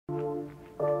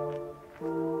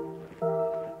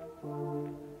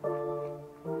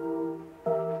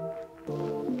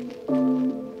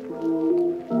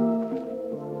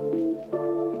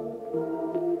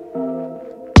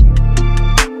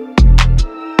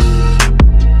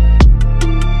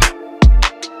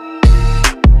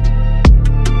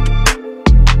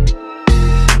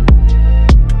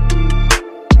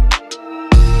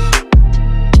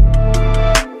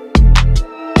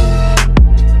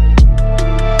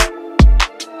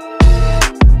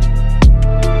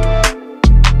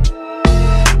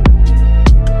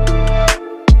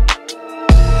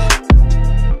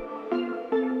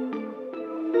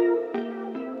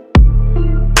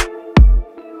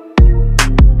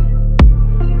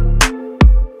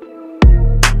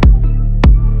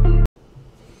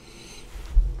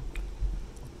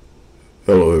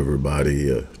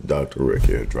everybody. Dr. Rick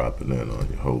here, dropping in on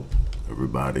you. Hope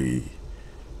everybody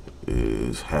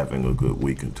is having a good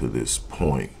week until this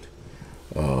point.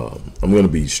 I'm going to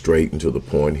be straight and to the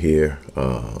point here.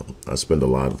 I spend a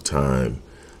lot of time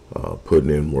putting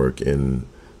in work in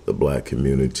the Black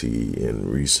community, in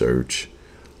research,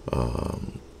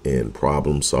 in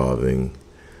problem solving,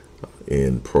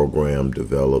 in program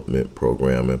development,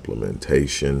 program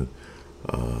implementation,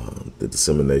 the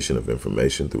dissemination of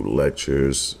information through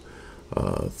lectures,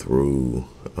 through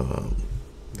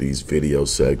these video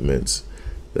segments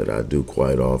that I do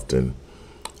quite often.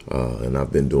 And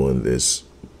I've been doing this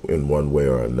in one way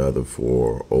or another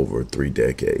for over 3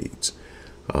 decades.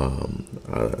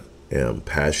 I am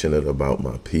passionate about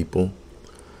my people.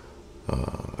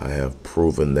 I have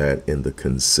proven that in the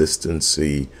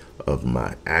consistency of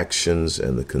my actions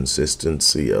and the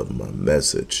consistency of my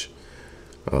message.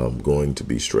 I'm going to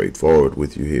be straightforward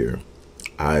with you here.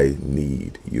 I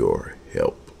need your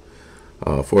help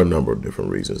for a number of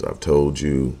different reasons. I've told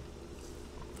you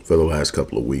for the last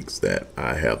couple of weeks that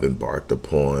I have embarked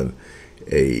upon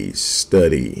a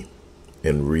study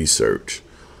and research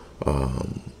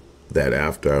that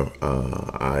after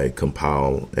I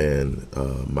compile and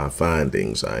my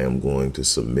findings, I am going to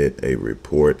submit a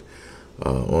report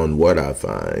on what I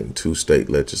find to state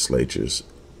legislatures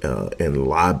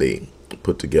and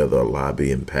put together a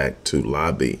lobbying pact to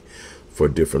lobby for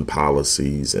different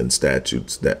policies and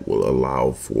statutes that will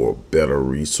allow for better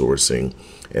resourcing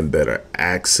and better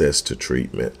access to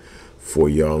treatment for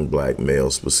young Black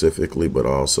males specifically, but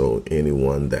also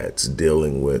anyone in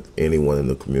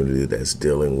the community that's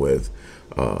dealing with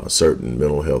certain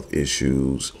mental health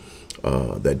issues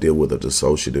that deal with a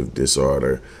dissociative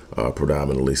disorder,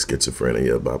 predominantly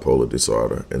schizophrenia, bipolar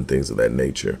disorder, and things of that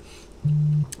nature.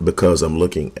 Because I'm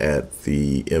looking at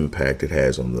the impact it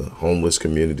has on the homeless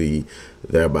community,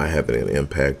 thereby having an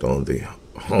impact on the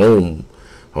home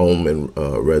and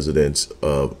residence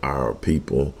of our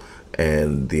people,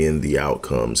 and then the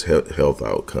outcomes, health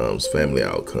outcomes, family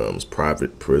outcomes,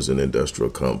 private prison, industrial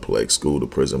complex, school to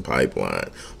prison pipeline.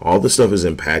 All this stuff is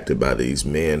impacted by these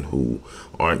men who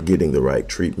aren't getting the right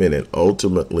treatment and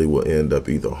ultimately will end up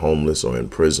either homeless or in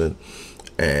prison,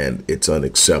 and it's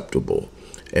unacceptable.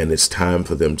 And it's time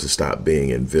for them to stop being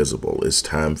invisible. It's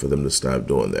time for them to stop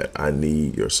doing that. I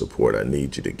need your support. I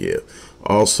need you to give.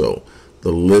 Also,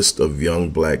 the list of young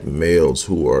Black males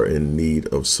who are in need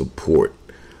of support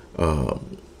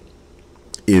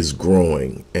is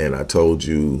growing. And I told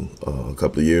you a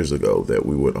couple of years ago that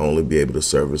we would only be able to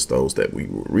service those that we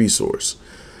would resource.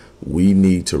 We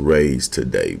need to raise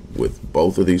today, with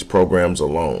both of these programs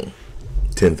alone,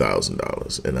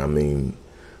 $10,000. And I mean,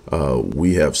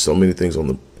 we have so many things on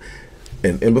the,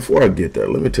 and before I get there,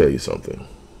 let me tell you something.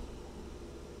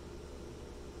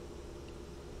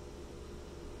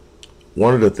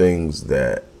 One of the things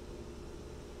that,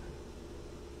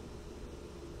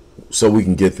 so we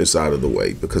can get this out of the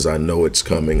way, because I know it's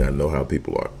coming, I know how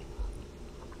people are.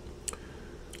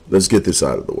 Let's get this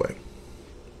out of the way.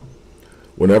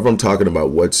 Whenever I'm talking about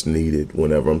what's needed,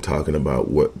 whenever I'm talking about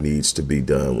what needs to be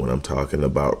done, when I'm talking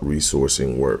about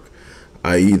resourcing work,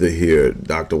 I either hear,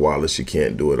 Dr. Wallace, you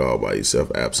can't do it all by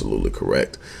yourself. Absolutely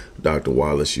correct. Dr.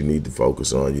 Wallace, you need to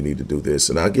focus on, you need to do this.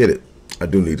 And I get it. I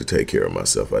do need to take care of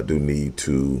myself. I do need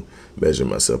to measure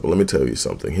myself. But let me tell you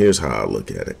something. Here's how I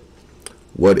look at it.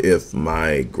 What if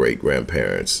my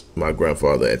great-grandparents, my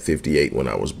grandfather at 58 when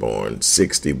I was born,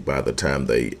 60 by the time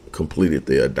they completed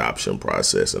the adoption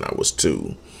process and I was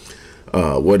 2,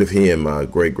 what if he and my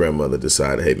great-grandmother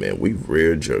decided, hey, man, we've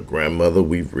reared your grandmother,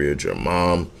 we've reared your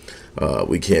mom,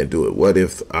 we can't do it. What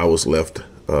if I was left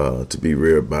to be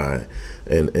reared by,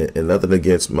 and nothing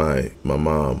against my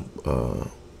mom,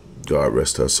 God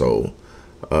rest her soul,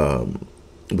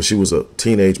 but she was a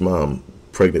teenage mom,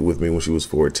 pregnant with me when she was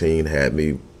 14, had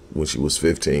me when she was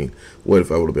 15. What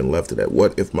if I would have been left to that?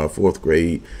 What if my 4th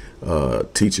grade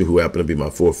teacher, who happened to be my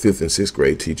 4th, 5th, and 6th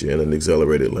grade teacher in an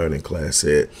accelerated learning class,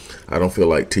 said, I don't feel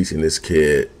like teaching this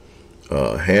kid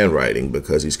handwriting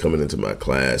because he's coming into my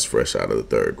class fresh out of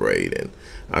the 3rd grade and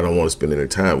I don't want to spend any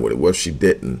time with it. What if she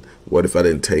didn't? What if I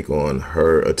didn't take on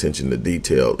her attention to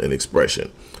detail and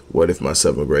expression? What if my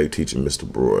 7th grade teacher, Mr.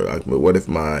 Brewer, what if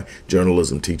my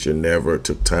journalism teacher never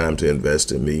took time to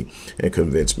invest in me and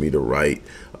convince me to write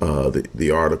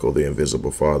the article, The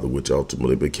Invisible Father, which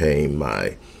ultimately became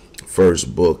my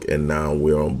first book, and now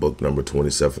we're on book number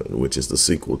 27, which is the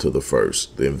sequel to the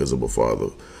first, The Invisible Father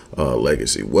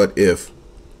Legacy. What if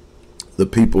the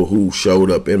people who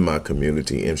showed up in my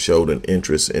community and showed an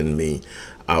interest in me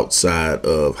outside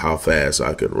of how fast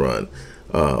I could run,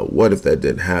 what if that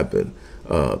didn't happen?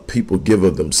 People give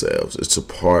of themselves. It's a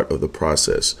part of the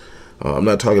process. I'm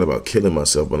not talking about killing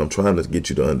myself, but I'm trying to get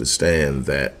you to understand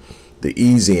that the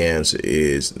easy answer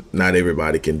is not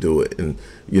everybody can do it. And,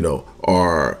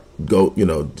 or go,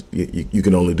 you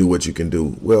can only do what you can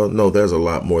do. Well, no, there's a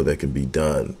lot more that can be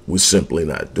done. We're simply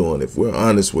not doing it. If we're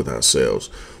honest with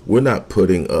ourselves, we're not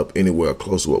putting up anywhere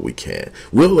close to what we can.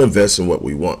 We'll invest in what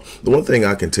we want. The one thing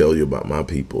I can tell you about my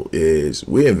people is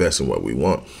we invest in what we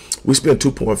want. We spend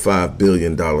 $2.5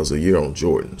 billion a year on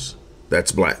Jordans.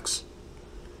 That's blacks.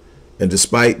 And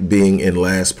despite being in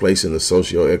last place in the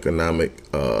socioeconomic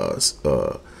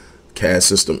caste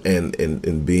system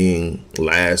and being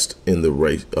last in the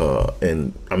race,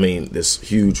 this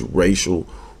huge racial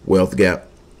wealth gap,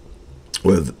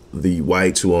 with the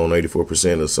whites who own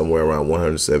 84% are somewhere around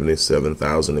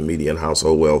 177,000 in median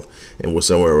household wealth, and we're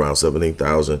somewhere around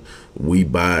 17,000. We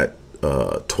buy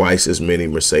twice as many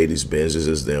Mercedes Benzes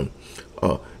as them.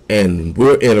 And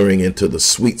we're entering into the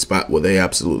sweet spot where they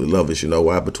absolutely love us. You know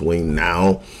why? Between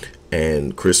now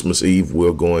and Christmas Eve,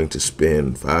 we're going to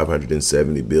spend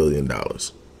 $570 billion.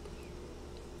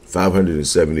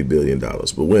 $570 billion.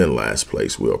 But we're in last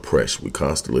place. We're oppressed. We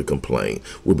constantly complain.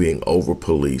 We're being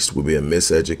over-policed. We're being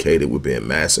miseducated. We're being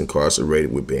mass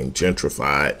incarcerated. We're being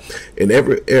gentrified. In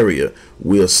every area,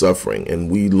 we are suffering.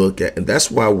 And we look at, and that's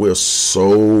why we're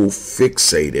so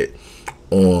fixated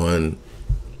on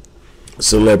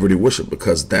celebrity worship,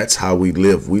 because that's how we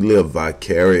live. We live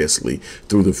vicariously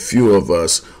through the few of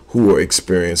us who are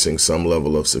experiencing some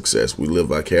level of success. We live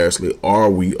vicariously,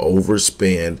 or we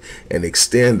overspend and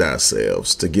extend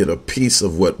ourselves to get a piece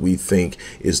of what we think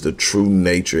is the true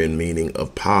nature and meaning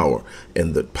of power.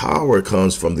 And the power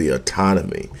comes from the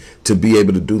autonomy to be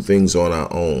able to do things on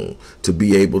our own, to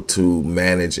be able to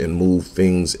manage and move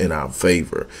things in our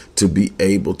favor, to be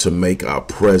able to make our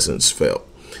presence felt.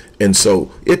 And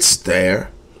so it's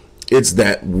there. It's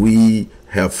that we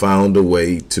have found a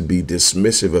way to be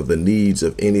dismissive of the needs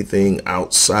of anything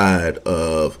outside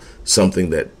of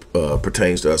something that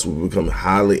pertains to us. We become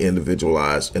highly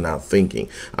individualized in our thinking.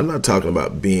 I'm not talking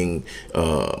about being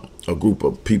a group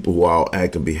of people who all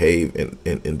act and behave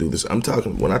and do this.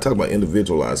 When I talk about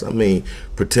individualized, I mean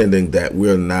pretending that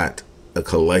we're not a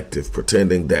collective,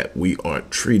 pretending that we aren't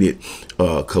treated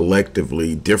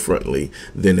collectively differently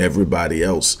than everybody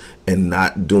else, and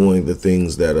not doing the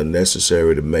things that are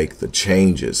necessary to make the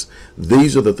changes.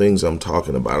 These are the things I'm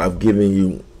talking about. I've given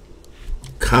you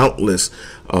countless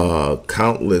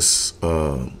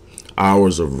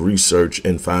hours of research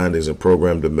and findings and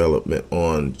program development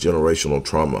on generational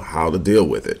trauma, how to deal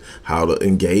with it, how to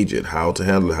engage it, how to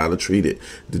handle it, how to treat it,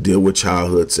 to deal with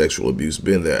childhood sexual abuse,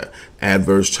 been there,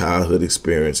 adverse childhood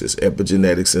experiences,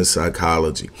 epigenetics and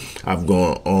psychology. I've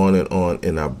gone on,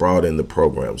 and I've brought in the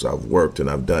programs. I've worked and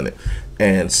I've done it.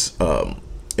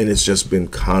 And it's just been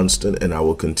constant, and I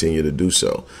will continue to do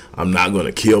so. I'm not going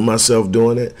to kill myself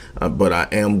doing it, but I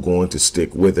am going to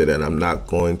stick with it, and I'm not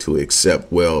going to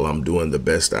accept, well, I'm doing the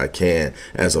best I can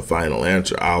as a final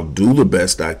answer. I'll do the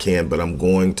best I can, but I'm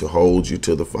going to hold you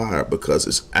to the fire, because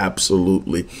it's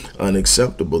absolutely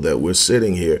unacceptable that we're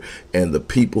sitting here and the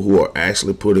people who are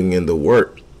actually putting in the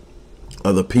work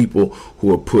are the people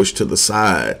who are pushed to the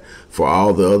side for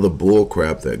all the other bull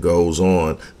crap that goes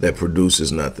on that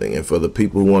produces nothing. And for the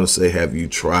people who want to say, have you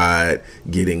tried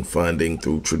getting funding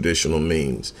through traditional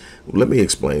means? Let me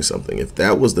explain something. If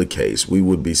that was the case, we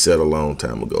would be said a long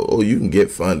time ago, oh, you can get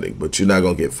funding, but you're not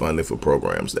going to get funding for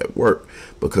programs that work,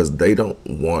 because they don't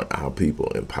want our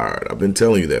people empowered. I've been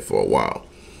telling you that for a while.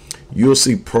 You'll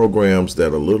see programs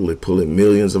that are literally pulling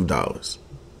millions of dollars.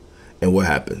 And what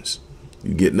happens?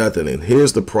 You get nothing. And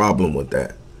here's the problem with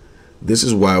that. This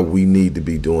is why we need to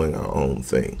be doing our own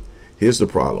thing. Here's the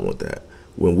problem with that.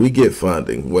 When we get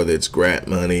funding, whether it's grant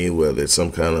money, whether it's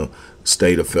some kind of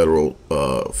state or federal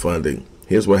funding,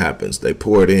 here's what happens. They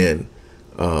pour it in.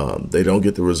 They don't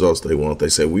get the results they want. They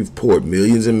say, we've poured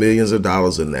millions and millions of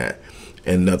dollars in that,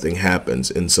 and nothing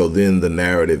happens. And so then the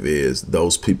narrative is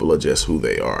those people are just who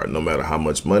they are. No matter how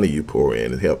much money you pour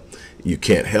in and help, you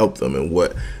can't help them. And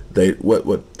what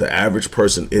the average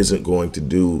person isn't going to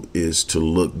do is to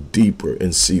look deeper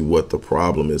and see what the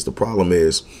problem is. The problem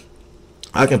is,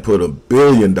 I can put $1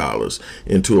 billion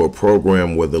into a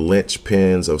program where the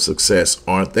linchpins of success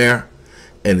aren't there,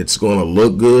 and it's going to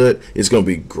look good. It's going to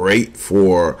be great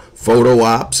for photo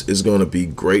ops. It's going to be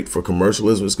great for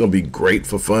commercialism. It's going to be great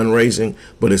for fundraising,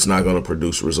 but it's not going to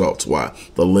produce results. Why?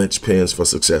 The linchpins for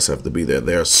success have to be there.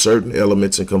 There are certain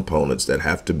elements and components that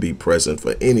have to be present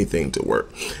for anything to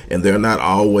work, and they're not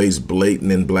always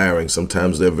blatant and blaring.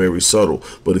 Sometimes they're very subtle,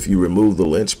 but if you remove the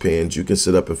linchpins, you can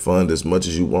sit up and fund as much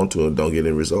as you want to and don't get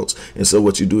any results. And so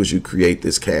what you do is you create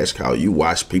this cash cow. You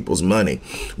wash people's money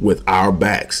with our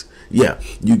backs. Yeah,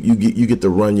 you get to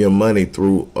run your money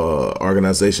through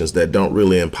organizations that don't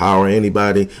really empower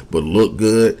anybody but look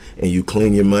good, and you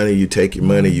clean your money, you take your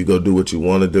money, you go do what you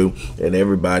want to do, and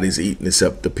everybody's eating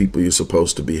except the people you're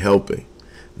supposed to be helping.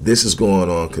 This is going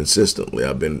on consistently.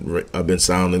 I've been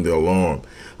sounding the alarm.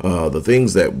 The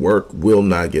things that work will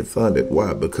not get funded.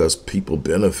 Why? Because people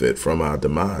benefit from our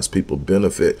demise. People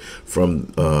benefit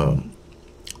from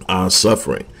our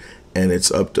suffering, and it's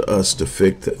up to us to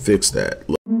fix that.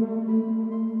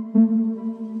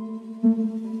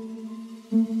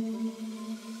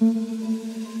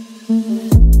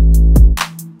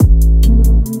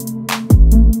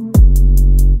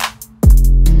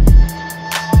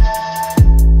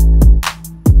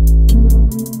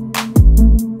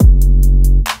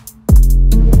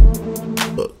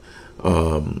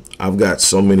 I've got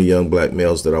so many young black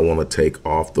males that I want to take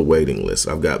off the waiting list.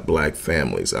 I've got black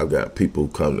families. I've got people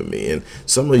who come to me. And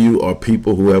some of you are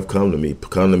people who have come to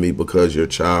me because your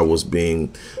child was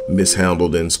being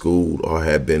mishandled in school or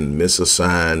had been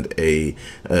misassigned a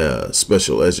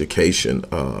special education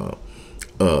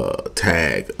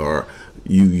tag, or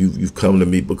you've come to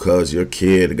me because your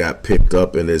kid got picked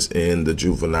up and is in the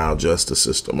juvenile justice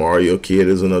system, or your kid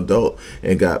is an adult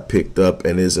and got picked up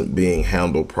and isn't being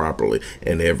handled properly.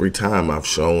 And every time I've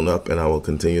shown up, and I will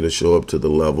continue to show up to the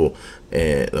level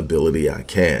and ability I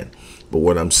can. But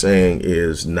what I'm saying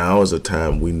is, now is a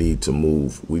time we need to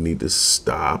move. We need to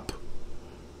stop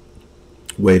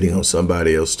waiting on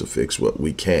somebody else to fix what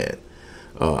we can.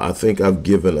 I think I've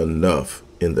given enough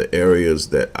in the areas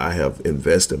that I have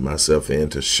invested myself in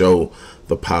to show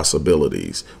the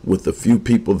possibilities. With the few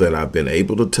people that I've been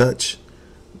able to touch,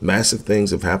 massive things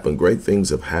have happened. Great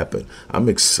things have happened. I'm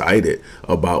excited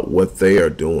about what they are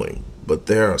doing, but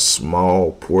they're a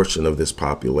small portion of this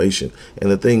population. And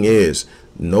the thing is,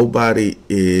 nobody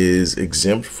is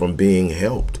exempt from being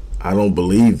helped. I don't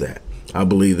believe that. I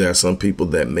believe there are some people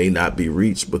that may not be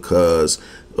reached because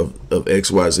of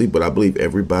XYZ, but I believe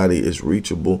everybody is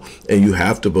reachable. And you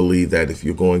have to believe that if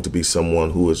you're going to be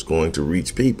someone who is going to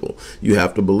reach people, you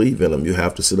have to believe in them. You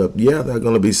have to sit up. Yeah, there are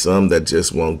going to be some that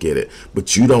just won't get it,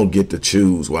 but you don't get to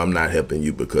choose, well, I'm not helping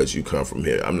you because you come from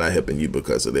here. I'm not helping you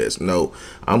because of this. No,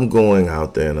 I'm going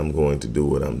out there and I'm going to do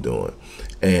what I'm doing.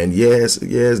 And yes,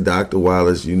 Dr.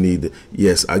 Wallace, you need to,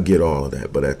 yes, I get all of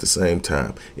that. But at the same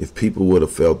time, if people would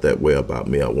have felt that way about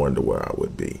me, I wonder where I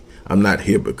would be. I'm not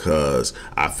here because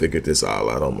I figured this all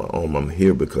out on my own. I'm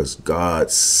here because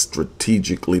God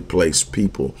strategically placed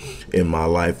people in my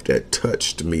life that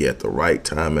touched me at the right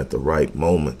time, at the right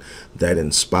moment, that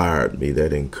inspired me,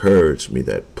 that encouraged me,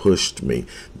 that pushed me,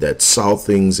 that saw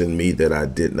things in me that I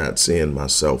did not see in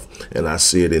myself. And I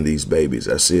see it in these babies.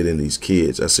 I see it in these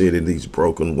kids. I see it in these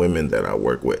broken women that I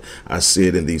work with. I see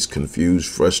it in these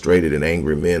confused, frustrated, and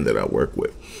angry men that I work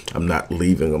with. I'm not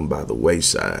leaving them by the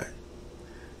wayside,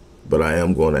 but I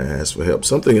am going to ask for help.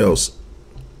 Something else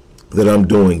that I'm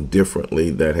doing differently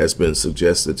that has been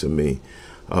suggested to me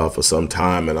for some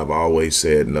time, and I've always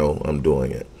said, no, I'm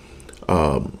doing it.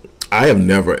 I have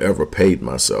never, ever paid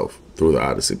myself through the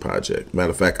Odyssey project.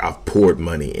 Matter of fact, I've poured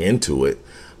money into it.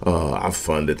 I've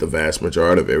funded the vast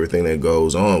majority of everything that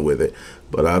goes on with it,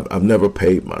 but I've never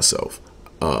paid myself.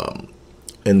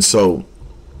 And so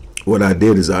what I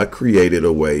did is I created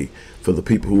a way for the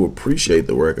people who appreciate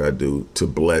the work I do to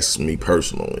bless me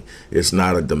personally. It's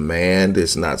not a demand.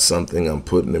 It's not something I'm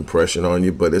putting impression on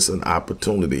you, but it's an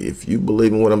opportunity. If you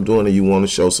believe in what I'm doing and you want to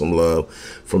show some love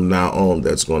from now on,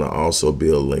 that's going to also be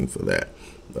a link for that.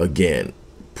 Again,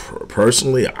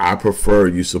 personally, I prefer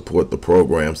you support the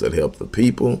programs that help the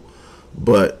people,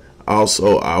 but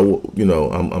also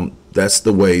that's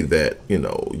the way that,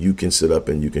 you can sit up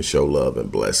and you can show love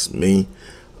and bless me.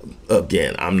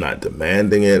 Again, I'm not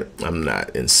demanding it. I'm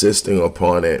not insisting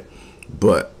upon it,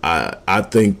 but I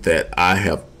think that I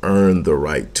have earned the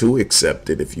right to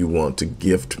accept it. If you want to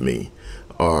gift me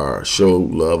or show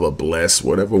love or bless,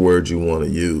 whatever word you want to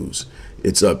use,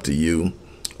 it's up to you.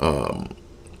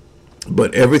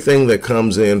 But everything that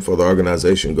comes in for the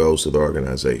organization goes to the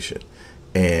organization.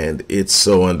 And it's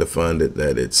so underfunded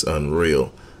that it's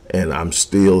unreal. And I'm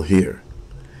still here.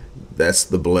 That's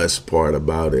the blessed part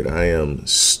about it. I am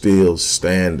still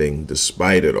standing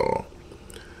despite it all.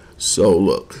 So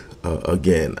look,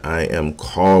 again, I am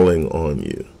calling on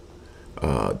you.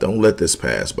 Don't let this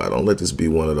pass by. Don't let this be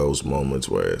one of those moments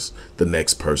where it's the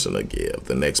next person to give,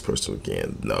 the next person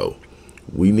again. No,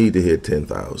 we need to hit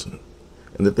 10,000.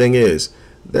 And the thing is,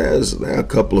 there are a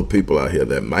couple of people out here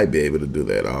that might be able to do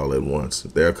that all at once.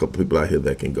 There are a couple of people out here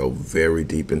that can go very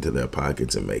deep into their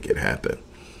pockets and make it happen.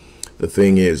 The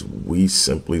thing is, we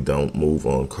simply don't move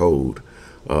on code.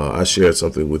 I shared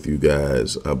something with you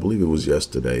guys, I believe it was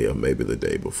yesterday or maybe the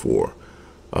day before,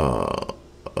 a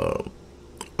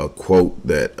quote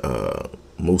that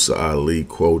Musa Ali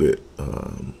quoted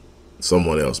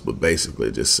someone else, but basically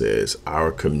it just says,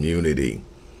 our community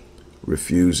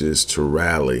refuses to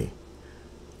rally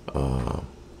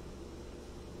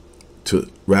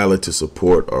to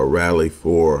support or rally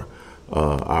for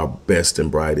our best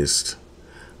and brightest.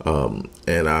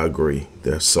 And I agree.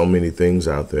 There's so many things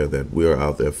out there that we're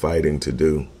out there fighting to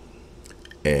do.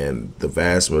 And the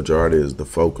vast majority is the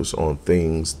focus on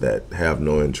things that have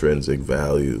no intrinsic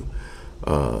value,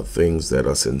 things that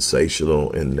are sensational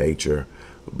in nature,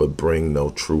 but bring no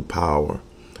true power.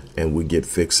 And we get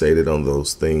fixated on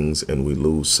those things and we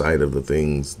lose sight of the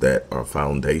things that are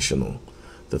foundational,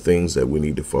 the things that we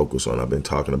need to focus on. I've been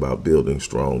talking about building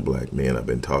strong black men. I've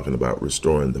been talking about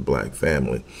restoring the black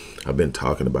family. I've been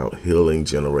talking about healing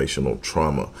generational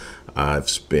trauma. I've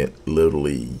spent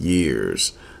literally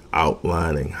years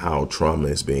outlining how trauma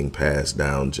is being passed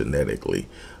down genetically,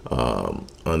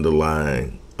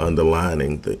 underlining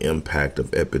the impact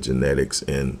of epigenetics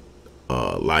in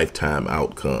lifetime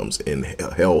outcomes in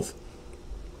health,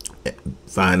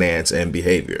 finance, and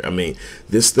behavior. I mean,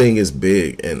 this thing is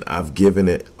big, and I've given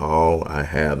it all I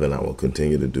have, and I will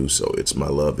continue to do so. It's my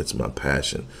love. It's my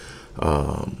passion.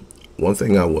 One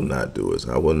thing I will not do is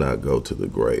I will not go to the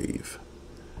grave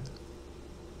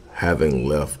having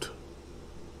left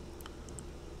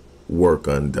work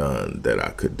undone that I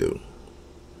could do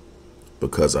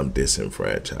because I'm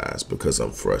disenfranchised, because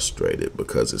I'm frustrated,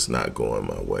 because it's not going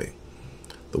my way.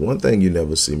 The one thing you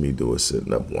never see me do is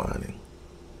sitting up whining.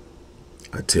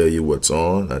 I tell you what's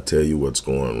on. I tell you what's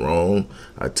going wrong.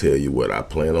 I tell you what I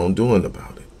plan on doing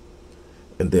about it.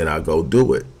 And then I go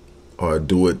do it, or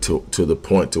do it to the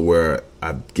point to where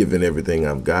I've given everything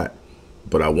I've got,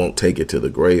 but I won't take it to the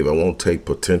grave. I won't take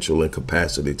potential and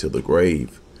capacity to the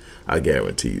grave. I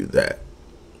guarantee you that.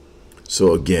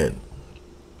 So again,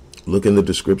 look in the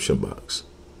description box.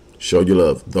 Show your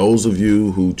love. Those of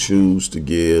you who choose to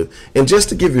give, and just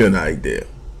to give you an idea,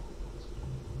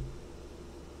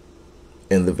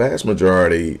 and the vast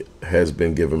majority has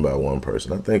been given by one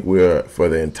person. I think we're, for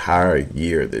the entire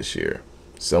year this year,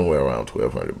 somewhere around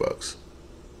 $1,200.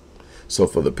 So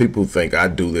for the people who think I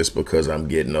do this because I'm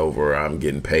getting over, I'm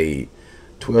getting paid,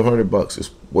 $1,200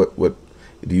 is what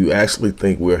do you actually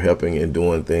think we're helping and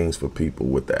doing things for people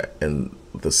with that? And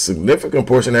the significant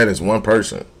portion of that is one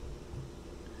person.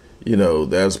 You know,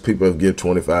 there's people who give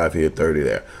 25 here, 30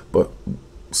 there, but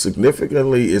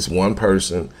significantly it's one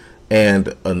person,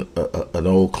 and an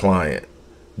old client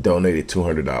donated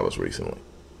 $200 recently.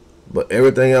 But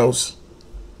everything else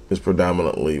is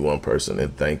predominantly one person,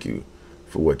 and thank you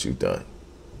for what you've done.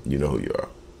 You know who you are.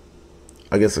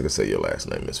 I guess I could say your last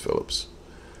name, Miss Phillips.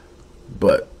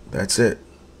 But that's it.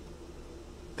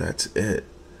 That's it.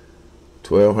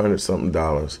 $1,200 something.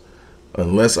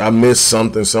 Unless I missed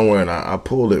something somewhere and I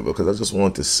pulled it because I just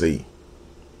want to see.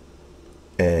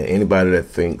 And anybody that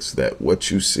thinks that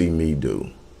what you see me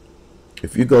do,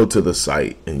 if you go to the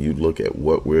site and you look at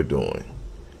what we're doing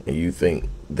and you think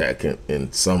that can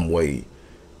in some way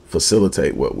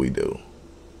facilitate what we do,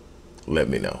 let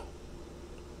me know.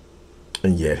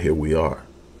 And yet here we are.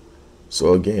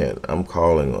 So again, I'm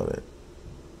calling on it.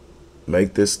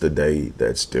 Make this the day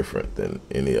that's different than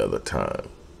any other time.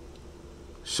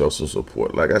 Show some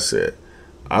support. Like I said,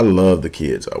 I love the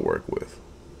kids I work with.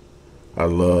 I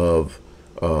love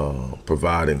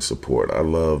providing support. I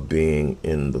love being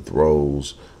in the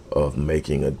throes of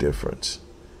making a difference.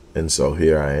 And so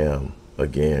here I am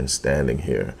again, standing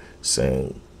here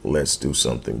saying, let's do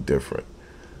something different.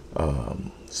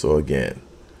 So again,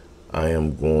 I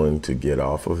am going to get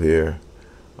off of here.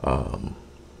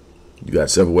 You got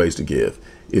several ways to give.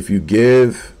 If you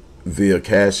give via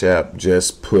Cash App,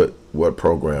 just put what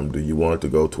program. Do you want it to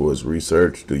go towards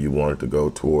research? Do you want it to go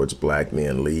towards Black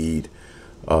Men Lead?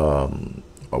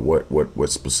 Or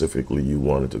what specifically you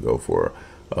want it to go for,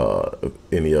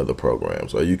 any other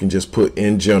programs. Or you can just put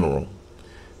in general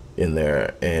in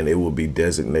there, and it will be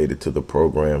designated to the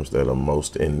programs that are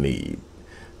most in need.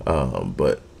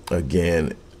 But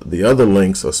again, the other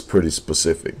links are pretty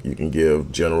specific. You can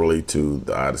give generally to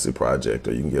the Odyssey Project,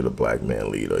 or you can give to Black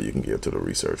Man Lead, or you can give to the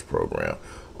research program,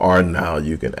 or now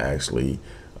you can actually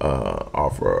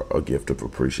offer a gift of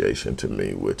appreciation to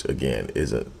me, which again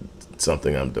isn't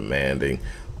something I'm demanding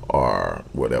or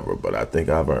whatever, but I think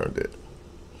I've earned it.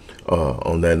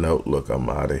 On that note, look, I'm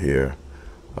out of here.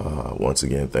 Once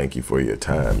again, thank you for your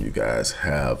time. You guys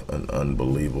have an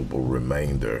unbelievable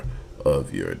remainder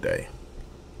of your day.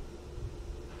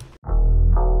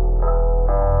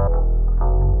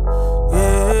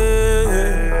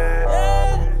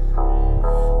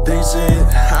 They said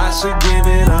I should give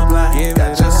it up, like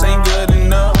that just ain't good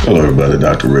enough. Hello everybody,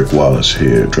 Dr. Rick Wallace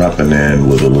here, dropping in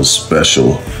with a little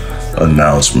special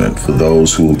announcement for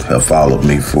those who have followed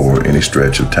me for any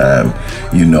stretch of time.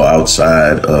 You know,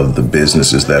 outside of the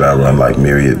businesses that I run, like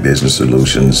Myriad Business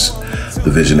Solutions, the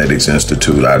Visionetics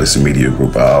Institute, Odyssey Media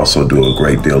Group, I also do a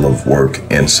great deal of work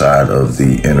inside of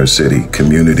the inner city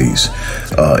communities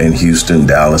in Houston,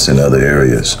 Dallas, and other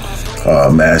areas.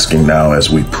 I'm asking now, as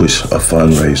we push a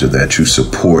fundraiser, that you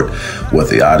support what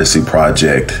the Odyssey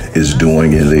Project is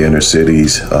doing in the inner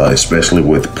cities, especially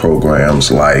with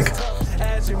programs like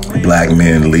Black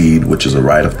Men Lead, which is a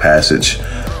rite of passage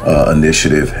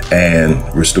initiative, and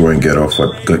Restoring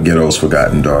Ghetto's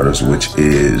Forgotten Daughters, which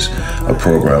is a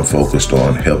program focused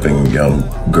on helping young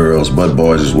girls, but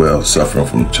boys as well, suffering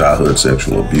from childhood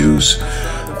sexual abuse,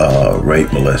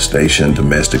 rape, molestation,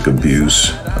 domestic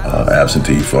abuse,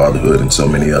 absentee fatherhood, and so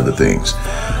many other things.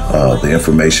 The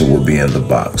information will be in the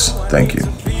box. Thank you.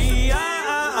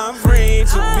 I'm free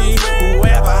to be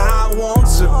whoever I want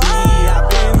to be. I've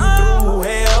been through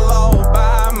hell all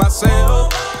by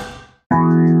myself.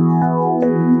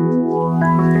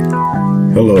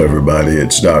 Hello everybody,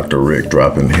 it's Dr. Rick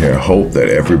dropping here. Hope that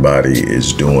everybody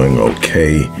is doing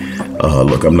okay.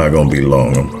 Look, I'm not going to be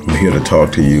long. I'm here to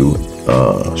talk to you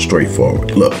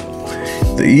straightforward. Look,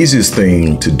 the easiest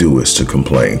thing to do is to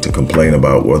complain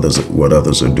about what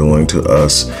others are doing to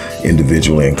us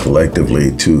individually and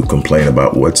collectively, to complain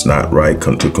about what's not right,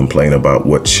 to complain about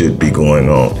what should be going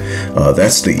on.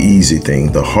 That's the easy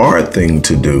thing. The hard thing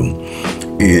to do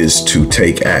is to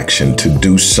take action, to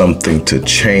do something to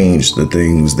change the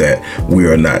things that we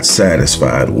are not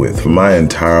satisfied with. For my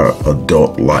entire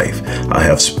adult life, I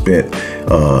have spent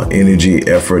energy,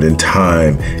 effort, and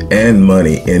time and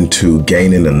money into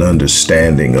gaining an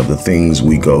understanding of the things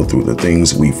we go through, the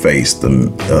things we face, the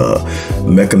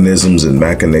mechanisms and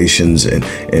machinations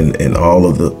and all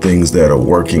of the things that are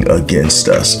working against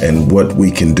us, and what we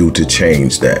can do to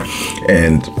change that.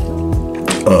 And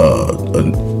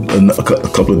a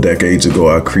couple of decades ago,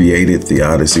 I created the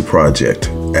Odyssey Project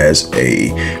as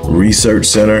a research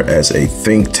center, as a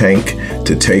think tank,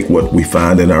 to take what we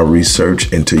find in our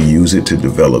research and to use it to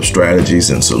develop strategies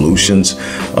and solutions.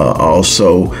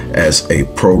 Also as a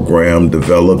program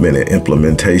development and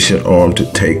implementation arm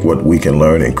to take what we can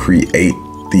learn and create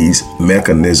these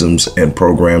mechanisms and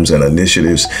programs and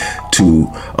initiatives to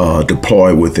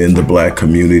deploy within the Black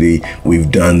community.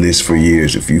 We've done this for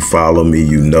years. If you follow me,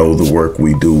 you know the work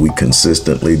we do, we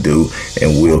consistently do,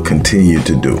 and will continue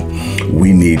to do.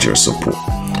 We need your support.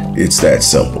 It's that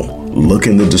simple. Look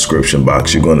in the description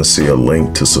box. You're going to see a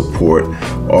link to support,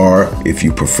 or if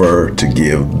you prefer to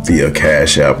give via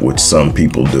Cash App, which some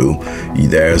people do,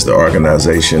 there's the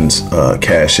organization's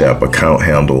Cash App account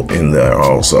handle in there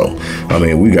also. I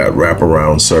mean, we got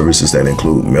wraparound services that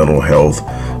include mental health,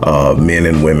 men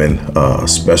and women,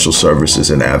 special services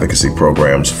and advocacy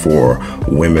programs for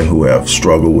women who have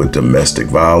struggled with domestic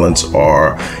violence,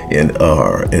 or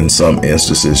in some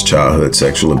instances childhood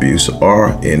sexual abuse,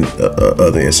 or in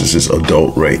other instances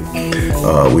adult rape.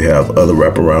 We have other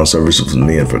wraparound services for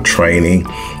men for training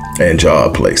and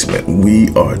job placement. We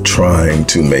are trying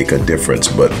to make a difference,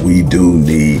 but we do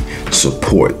need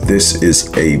support. This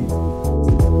is a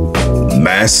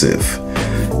massive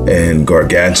and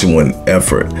gargantuan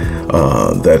effort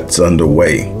that's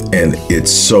underway, and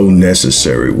it's so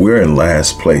necessary. We're in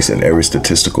last place in every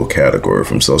statistical category,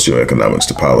 from socioeconomics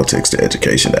to politics to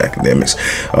education to academics.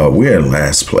 We're in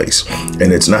last place,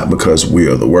 and it's not because we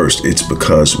are the worst. It's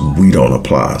because we don't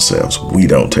apply ourselves. We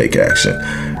don't take action.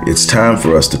 It's time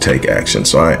for us to take action.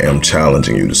 So I am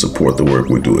challenging you to support the work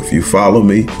we do. If you follow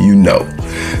me, you know.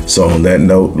 So on that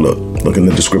note, look in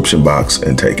the description box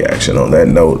and take action. On that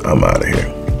note, I'm out of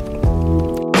here.